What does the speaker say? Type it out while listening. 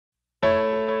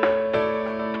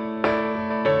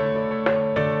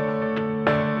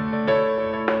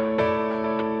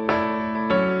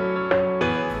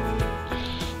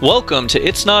Welcome to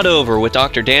It's Not Over with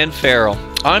Dr. Dan Farrell.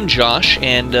 I'm Josh,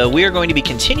 and we are going to be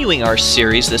continuing our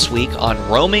series this week on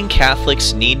Roman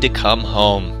Catholics Need to Come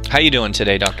Home. How you doing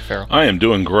today, Dr. Farrell? I am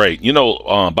doing great. You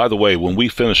know, by the way, when we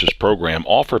finish this program,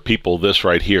 offer people this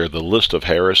right here, the list of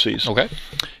heresies. Okay.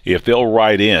 If they'll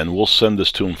write in, we'll send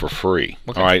this to them for free.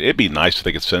 Okay. All right. It'd be nice if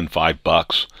they could send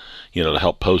 $5, to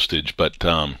help postage, but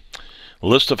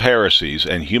list of heresies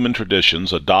and human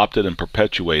traditions adopted and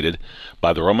perpetuated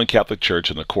by the Roman Catholic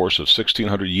Church in the course of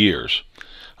 1600 years.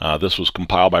 This was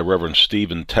compiled by Reverend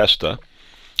Stephen Testa,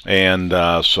 and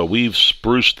so we've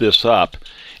spruced this up,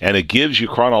 and it gives you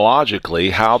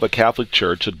chronologically how the Catholic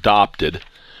Church adopted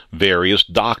various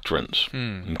doctrines.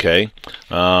 Okay,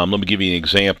 let me give you an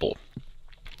example.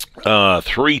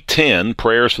 310,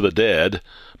 Prayers for the Dead,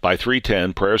 by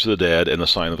 310, Prayers for the Dead and the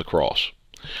Sign of the Cross.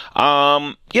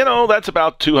 That's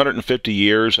about 250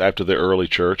 years after the early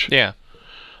church. Yeah.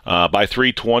 By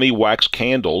 320, wax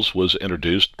candles was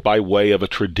introduced by way of a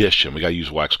tradition. We got to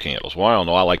use wax candles. Well, I don't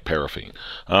know. I like paraffin.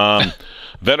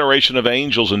 Veneration of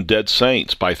angels and dead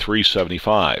saints by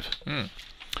 375.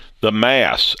 The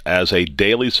Mass as a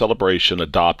daily celebration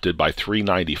adopted by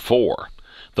 394.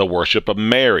 The worship of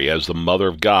Mary as the Mother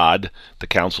of God, the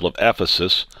Council of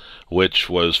Ephesus, which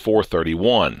was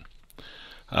 431.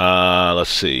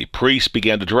 Let's see. Priests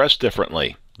began to dress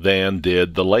differently than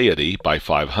did the laity by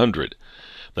 500.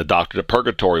 The doctrine of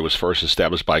purgatory was first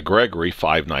established by Gregory,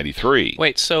 593.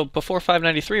 Wait, so before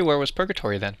 593, where was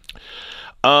purgatory then?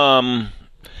 Because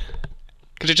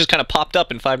it just kind of popped up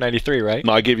in 593, right?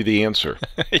 No, I give you the answer.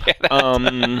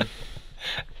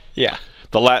 Yeah.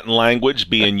 The Latin language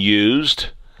being used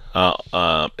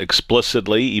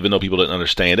explicitly, even though people didn't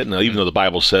understand it. Now, even though the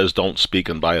Bible says don't speak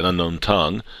by an unknown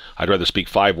tongue, I'd rather speak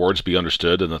 5 words be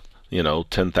understood than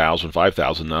 10,000,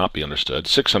 5,000 not be understood.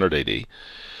 600 AD.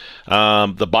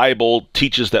 The Bible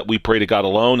teaches that we pray to God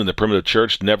alone. In the primitive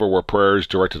church, never were prayers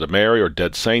directed to Mary or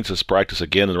dead saints. It's practiced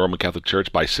again in the Roman Catholic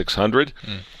Church by 600.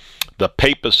 The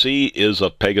papacy is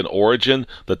of pagan origin.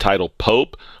 The title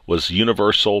Pope was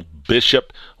universal.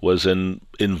 Bishop was in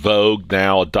vogue,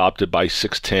 now adopted by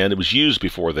 610. It was used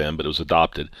before then, but it was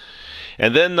adopted.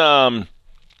 And then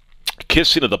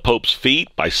kissing of the Pope's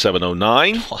feet by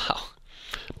 709. Wow.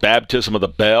 Baptism of the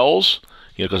bells.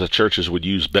 Because the churches would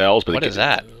use bells. But what is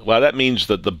that? Well, that means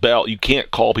that the bell, you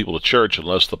can't call people to church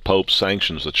unless the Pope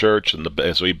sanctions the church, and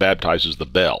so he baptizes the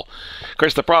bell. Of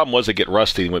course, the problem was they get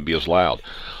rusty and wouldn't be as loud.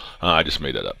 I just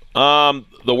made that up.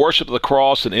 The worship of the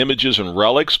cross and images and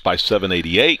relics by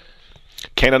 788.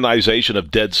 Canonization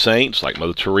of dead saints like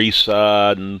Mother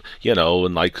Teresa and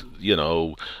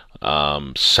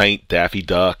Saint Daffy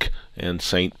Duck and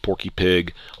Saint Porky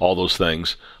Pig, all those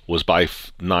things was by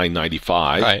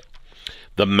 995. Right.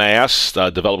 The Mass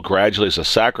developed gradually as a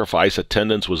sacrifice.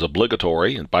 Attendance was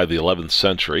obligatory by the 11th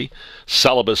century.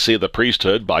 Celibacy of the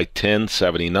priesthood by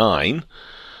 1079.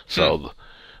 So,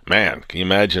 man, can you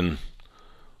imagine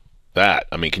that?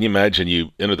 I mean, can you imagine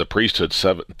you enter the priesthood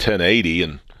 1080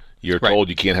 and you're told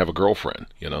you can't have a girlfriend,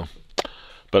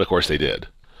 But, of course, they did.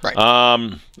 Right.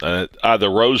 The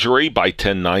Rosary by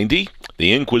 1090.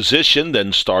 The Inquisition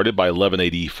then started by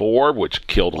 1184, which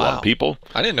killed a lot of people.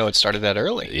 I didn't know it started that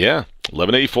early. Yeah.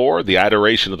 1184. The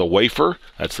Adoration of the Wafer.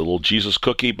 That's the little Jesus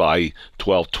cookie by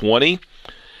 1220.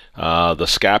 The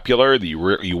scapular,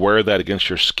 you wear that against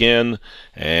your skin,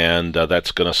 and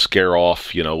that's going to scare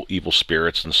off, evil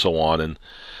spirits and so on, and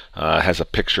has a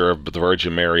picture of the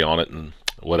Virgin Mary on it and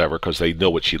whatever, because they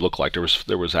know what she looked like.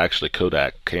 There was actually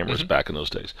Kodak cameras back in those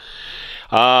days.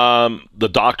 The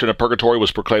doctrine of purgatory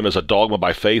was proclaimed as a dogma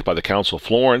by faith by the Council of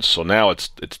Florence, so now it's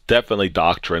definitely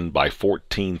doctrine by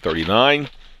 1439.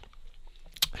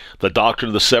 The doctrine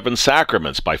of the 7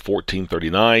 sacraments by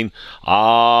 1439.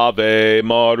 Ave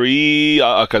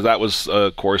Maria, because that was,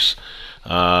 of course,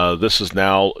 this is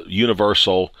now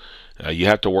universal. You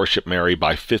have to worship Mary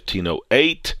by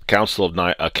 1508. Council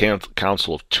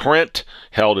of Trent,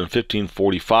 held in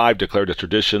 1545, declared the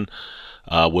tradition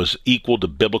was equal to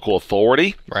biblical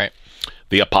authority. Right.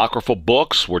 The apocryphal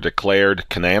books were declared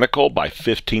canonical by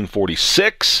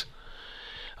 1546.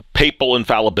 Papal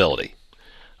infallibility,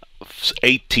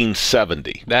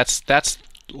 1870. That's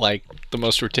like the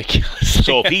most ridiculous.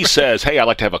 So if he says, "Hey, I'd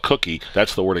like to have a cookie,"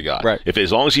 that's the word of God. Right.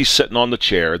 As long as he's sitting on the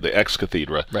chair, the ex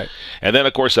cathedra. Right. And then,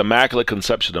 of course, Immaculate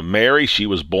Conception of Mary. She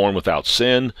was born without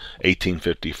sin,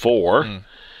 1854.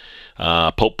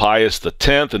 Pope Pius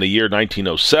X, in the year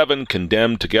 1907,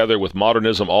 condemned, together with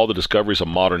modernism, all the discoveries of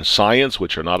modern science,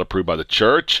 which are not approved by the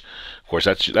Church. Of course,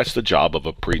 that's the job of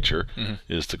a preacher,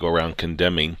 is to go around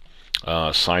condemning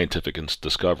scientific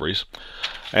discoveries.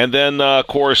 And then, of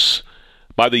course,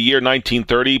 By the year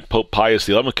 1930, Pope Pius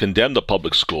XI condemned the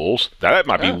public schools. That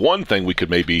might be one thing we could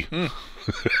maybe,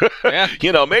 Yeah.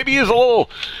 Maybe he's a little,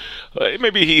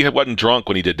 maybe he wasn't drunk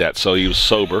when he did that, so he was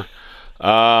sober.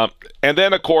 And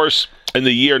then, of course, in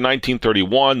the year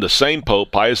 1931, the same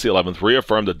Pope, Pius XI,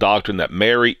 reaffirmed the doctrine that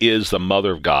Mary is the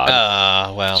Mother of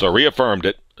God. Well. So reaffirmed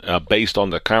it based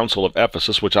on the Council of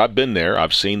Ephesus, which I've been there.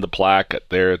 I've seen the plaque at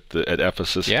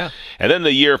Ephesus. Yeah. And then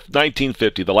the year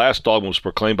 1950, the last dogma was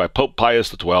proclaimed by Pope Pius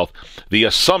XII, the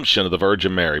Assumption of the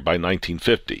Virgin Mary by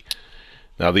 1950.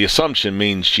 Now, the Assumption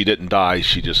means she didn't die.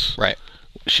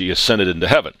 She ascended into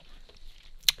heaven.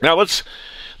 Now, this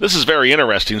is very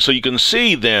interesting. So you can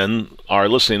see then, our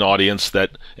listening audience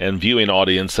and viewing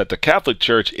audience, that the Catholic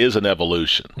Church is an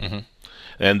evolution. Mm-hmm.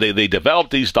 And they developed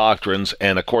these doctrines,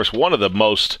 and of course one of the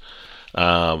most,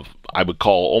 I would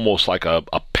call almost like a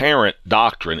parent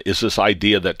doctrine, is this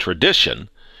idea that tradition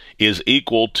is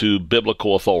equal to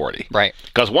biblical authority. Right.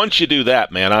 Because once you do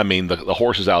that, man, I mean, the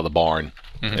horse is out of the barn.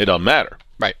 Mm-hmm. It doesn't matter.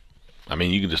 Right. I mean,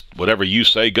 you can just, whatever you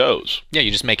say goes. Yeah, you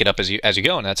just make it up as you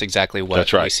go, and that's exactly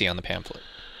what we see on the pamphlet.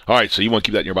 All right, so you want to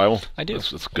keep that in your Bible? I do.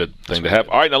 That's a good thing to have.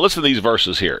 All right, now listen to these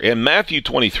verses here. In Matthew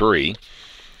 23,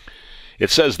 it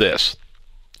says this,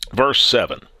 verse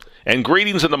 7, "And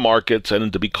greetings in the markets,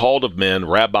 and to be called of men,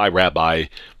 Rabbi, Rabbi,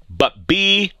 but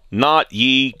be not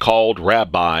ye called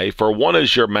Rabbi, for one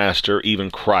is your master,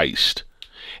 even Christ,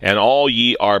 and all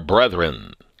ye are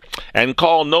brethren. And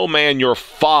call no man your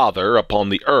father upon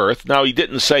the earth." Now, he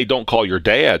didn't say don't call your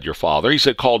dad your father. He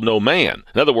said call no man.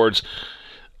 In other words,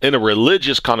 in a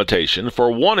religious connotation, "For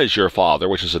one is your Father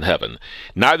which is in heaven.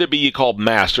 Neither be ye called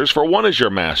masters, for one is your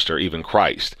master, even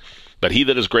Christ. But he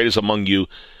that is greatest among you,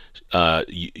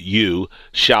 you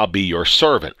shall be your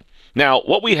servant." Now,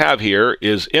 what we have here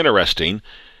is interesting.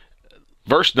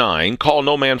 Verse 9, "Call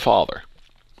no man father."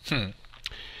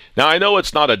 Now, I know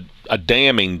it's not a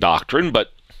damning doctrine,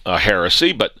 but a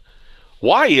heresy, but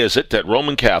why is it that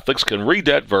Roman Catholics can read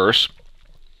that verse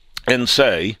and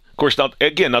say, of course, now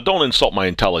don't insult my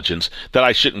intelligence, that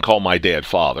I shouldn't call my dad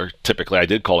father. Typically, I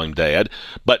did call him dad,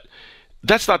 but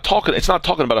it's not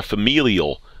talking about a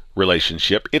familial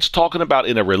relationship. It's talking about,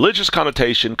 in a religious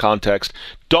context,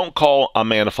 don't call a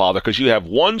man a father, because you have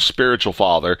one spiritual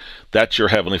father, that's your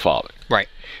heavenly Father. Right.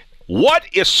 What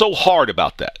is so hard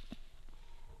about that?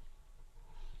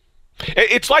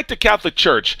 It's like the Catholic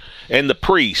Church and the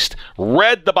priest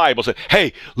read the Bible and said,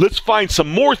 hey, let's find some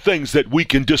more things that we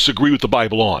can disagree with the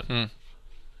Bible on.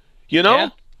 You know? Yeah.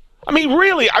 I mean,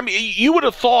 really, you would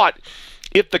have thought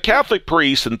if the Catholic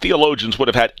priests and theologians would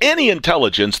have had any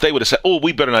intelligence, they would have said, oh,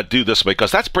 we better not do this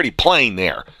because that's pretty plain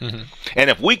there. And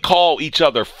if we call each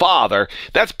other Father,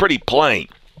 that's pretty plain.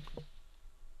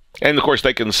 And, of course,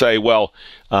 they can say, well,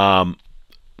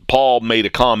 Paul made a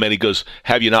comment. He goes,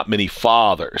 have you not many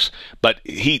fathers? But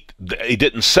he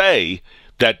didn't say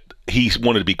that he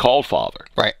wanted to be called Father.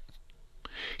 Right.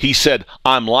 He said,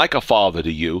 I'm like a father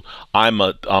to you. I'm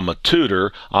a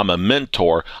tutor. I'm a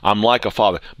mentor. I'm like a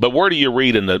father. But where do you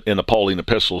read in the Pauline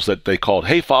epistles that they called,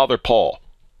 hey, Father Paul?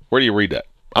 Where do you read that?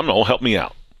 I don't know. Help me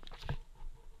out.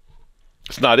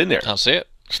 It's not in there. I'll see it.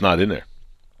 It's not in there.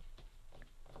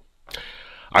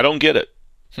 I don't get it.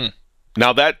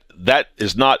 Now, that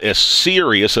is not as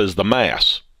serious as the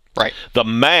Mass. Right. The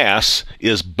Mass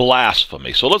is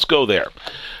blasphemy. So let's go there.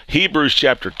 Hebrews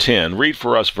chapter 10. Read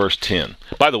for us verse 10.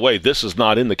 By the way, this is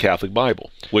not in the Catholic Bible,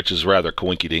 which is rather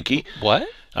coinky-dinky. What?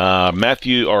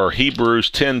 Hebrews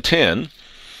 10:10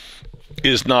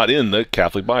 is not in the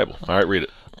Catholic Bible. All right, read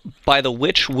it. By the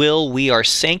which will we are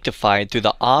sanctified through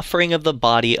the offering of the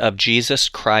body of Jesus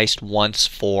Christ once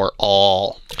for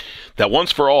all. That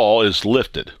once for all is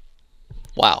lifted.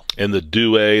 Wow. And the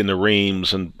Douay and the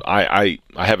Reims, and I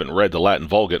haven't read the Latin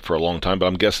Vulgate for a long time, but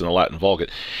I'm guessing the Latin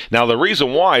Vulgate. Now, the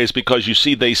reason why is because, you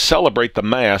see, they celebrate the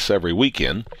Mass every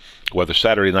weekend, whether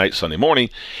Saturday night, Sunday morning,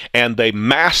 and they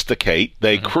masticate,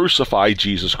 they crucify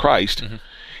Jesus Christ,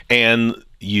 and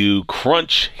you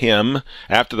crunch him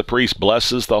after the priest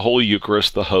blesses the Holy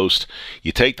Eucharist, the host.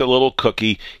 You take the little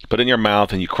cookie, you put it in your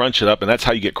mouth, and you crunch it up, and that's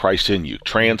how you get Christ in you,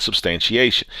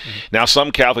 transubstantiation. Now,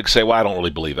 some Catholics say, well, I don't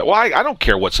really believe that. Well, I don't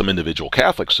care what some individual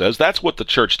Catholic says. That's what the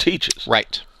Church teaches.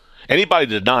 Right. Anybody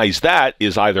that denies that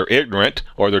is either ignorant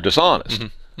or they're dishonest.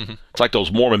 It's like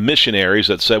those Mormon missionaries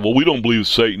that say, well, we don't believe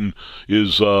Satan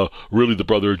is really the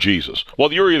brother of Jesus.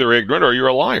 Well, you're either ignorant or you're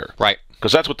a liar. Right.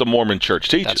 Because that's what the Mormon Church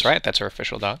teaches. That's right. That's our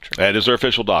official doctrine. That is their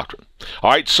official doctrine. All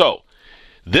right, so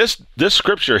this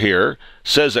scripture here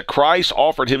says that Christ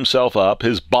offered himself up,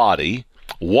 his body,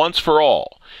 once for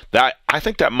all. I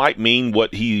think that might mean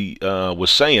what he was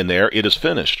saying there. It is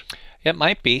finished. It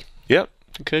might be. Yep.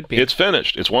 It could be. It's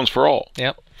finished. It's once for all.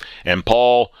 Yep. And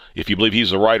Paul, if you believe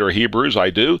he's the writer of Hebrews, I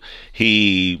do,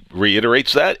 he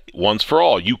reiterates that once for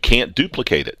all. You can't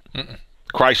duplicate it.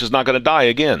 Christ is not going to die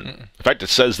again. In fact, it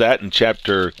says that in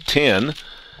chapter 10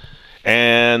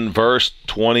 and verse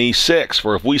 26.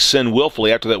 For if we sin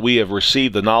willfully after that we have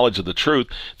received the knowledge of the truth,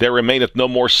 there remaineth no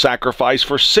more sacrifice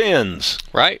for sins.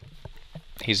 Right.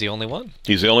 He's the only one.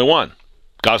 He's the only one.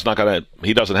 God's not going to,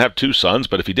 he doesn't have two sons,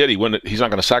 but if he did, he's not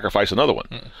going to sacrifice another one.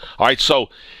 All right, so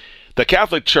the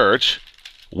Catholic Church,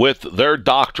 with their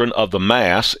doctrine of the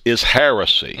Mass, is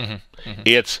heresy.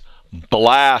 It's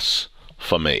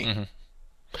blasphemy.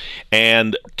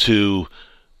 And to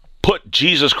put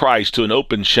Jesus Christ to an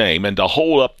open shame and to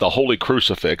hold up the holy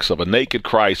crucifix of a naked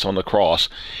Christ on the cross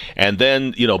and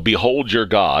then, behold your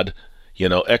God,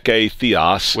 eke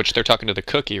theos. Which they're talking to the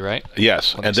cookie, right?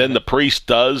 Yes, and then the priest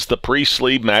does the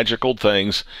priestly magical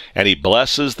things, and he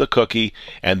blesses the cookie,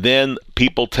 and then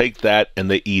people take that and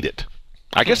they eat it.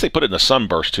 I guess they put it in a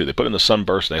sunburst, too. They put it in the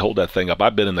sunburst, and they hold that thing up.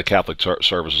 I've been in the Catholic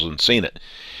services and seen it.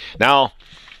 Now,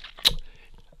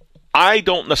 I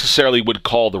don't necessarily would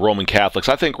call the Roman Catholics.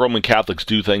 I think Roman Catholics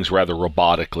do things rather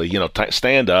robotically.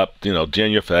 Stand up,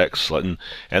 genuflex,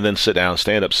 and then sit down,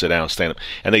 stand up, sit down, stand up.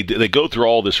 And they go through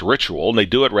all this ritual, and they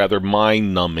do it rather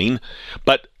mind-numbing.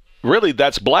 But really,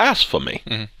 that's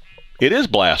blasphemy. It is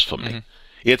blasphemy.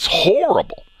 It's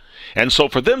horrible. And so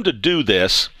for them to do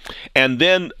this and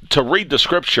then to read the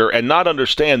scripture and not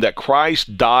understand that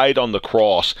Christ died on the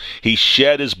cross, he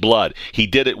shed his blood, he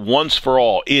did it once for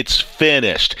all, it's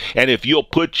finished. And if you'll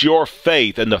put your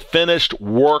faith in the finished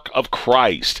work of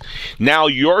Christ, now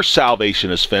your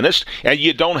salvation is finished and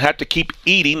you don't have to keep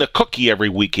eating a cookie every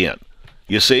weekend.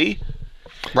 You see?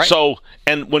 Right. So,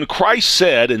 and when Christ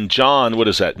said in John, what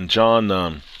is that? In John,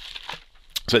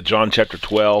 is that John chapter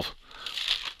 12?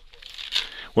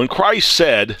 When Christ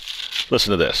said,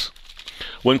 listen to this,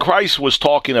 when Christ was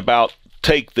talking about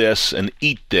take this and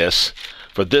eat this,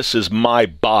 for this is my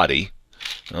body.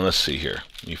 Now let's see here.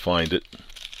 Let me find it.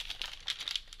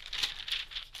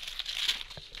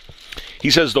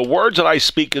 He says, the words that I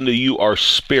speak unto you are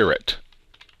spirit,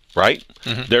 right?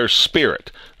 They're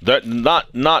spirit,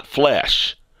 not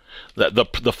flesh.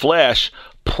 The flesh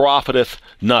profiteth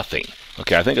nothing.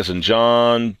 Okay, I think it's in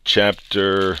John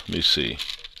chapter, let me see.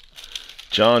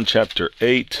 John chapter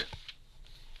 8,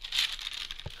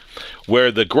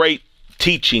 where the great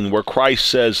teaching where Christ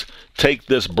says, take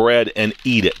this bread and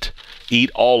eat it. Eat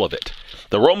all of it.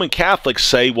 The Roman Catholics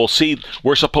say, well, see,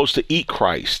 we're supposed to eat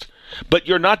Christ. But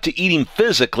you're not to eat him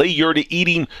physically, you're to eat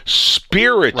him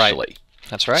spiritually. Right.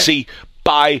 That's right. See,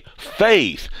 by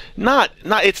faith.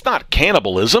 It's not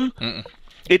cannibalism.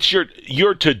 It's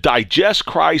you're to digest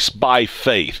Christ by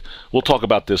faith. We'll talk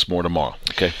about this more tomorrow.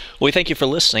 Okay. Well, we thank you for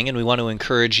listening, and we want to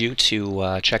encourage you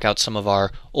to check out some of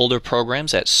our older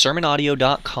programs at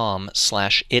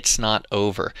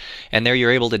sermonaudio.com/itsnotover. And there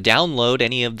you're able to download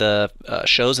any of the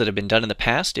shows that have been done in the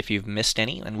past if you've missed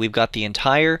any. And we've got the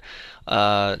entire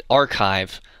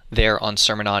archive there on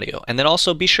Sermon Audio. And then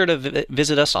also be sure to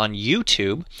visit us on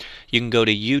YouTube. You can go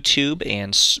to YouTube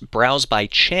and browse by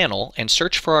channel and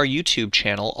search for our YouTube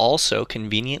channel, also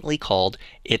conveniently called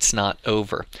It's Not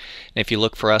Over. And if you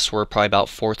look for us, we're probably about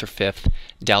 4th or 5th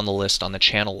down the list on the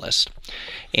channel list.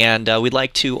 And we'd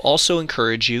like to also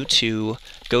encourage you to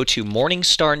go to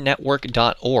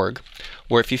morningstarnetwork.org,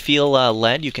 where if you feel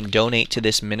led, you can donate to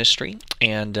this ministry.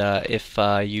 And if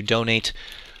you donate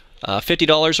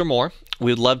 $50 or more,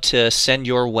 we would love to send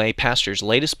your way Pastor's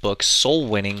latest book, Soul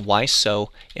Winning, Why So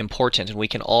Important. And we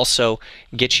can also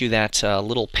get you that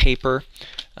little paper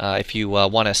if you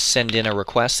want to send in a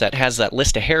request that has that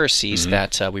list of heresies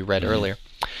that we read earlier.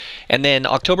 And then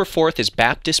October 4th is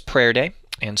Baptist Prayer Day.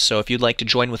 And so if you'd like to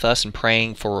join with us in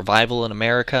praying for revival in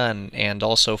America and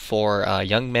also for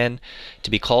young men to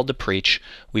be called to preach,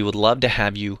 we would love to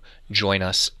have you join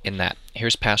us in that.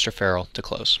 Here's Pastor Farrell to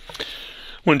close.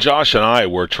 When Josh and I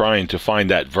were trying to find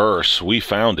that verse, we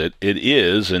found it. It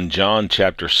is in John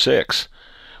chapter 6,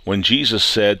 when Jesus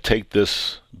said, take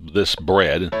this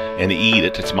bread and eat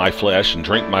it, it's my flesh, and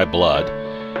drink my blood.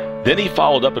 Then he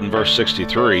followed up in verse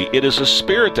 63, it is the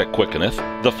spirit that quickeneth,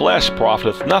 the flesh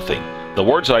profiteth nothing. The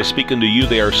words that I speak unto you,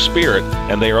 they are spirit,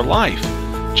 and they are life.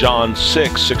 John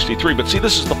 6:63. But see,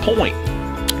 this is the point.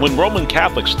 When Roman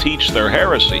Catholics teach their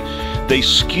heresy, they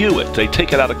skew it. They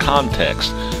take it out of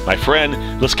context. My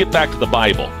friend, let's get back to the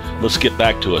Bible. Let's get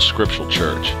back to a scriptural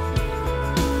church.